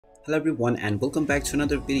Hello everyone and welcome back to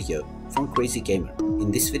another video from Crazy Gamer.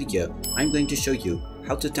 In this video, I'm going to show you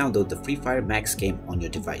how to download the Free Fire Max game on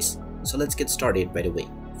your device. So let's get started right away.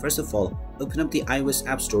 First of all, open up the iOS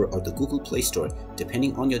App Store or the Google Play Store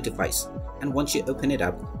depending on your device. And once you open it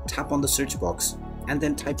up, tap on the search box and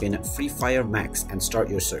then type in Free Fire Max and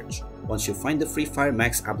start your search. Once you find the Free Fire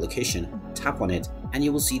Max application, tap on it and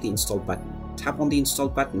you will see the install button. Tap on the install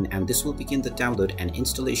button and this will begin the download and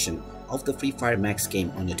installation of the Free Fire Max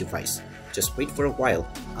game on your device. Just wait for a while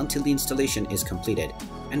until the installation is completed,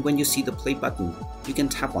 and when you see the play button, you can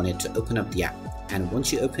tap on it to open up the app. And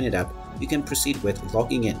once you open it up, you can proceed with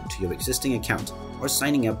logging in to your existing account or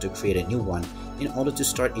signing up to create a new one in order to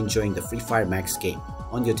start enjoying the Free Fire Max game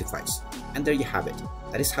on your device. And there you have it.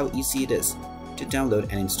 That is how easy it is to download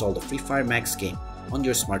and install the Free Fire Max game on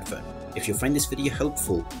your smartphone. If you find this video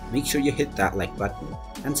helpful, make sure you hit that like button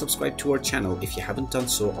and subscribe to our channel if you haven't done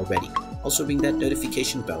so already. Also ring that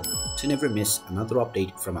notification bell to never miss another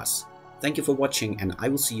update from us. Thank you for watching and I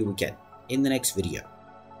will see you again in the next video.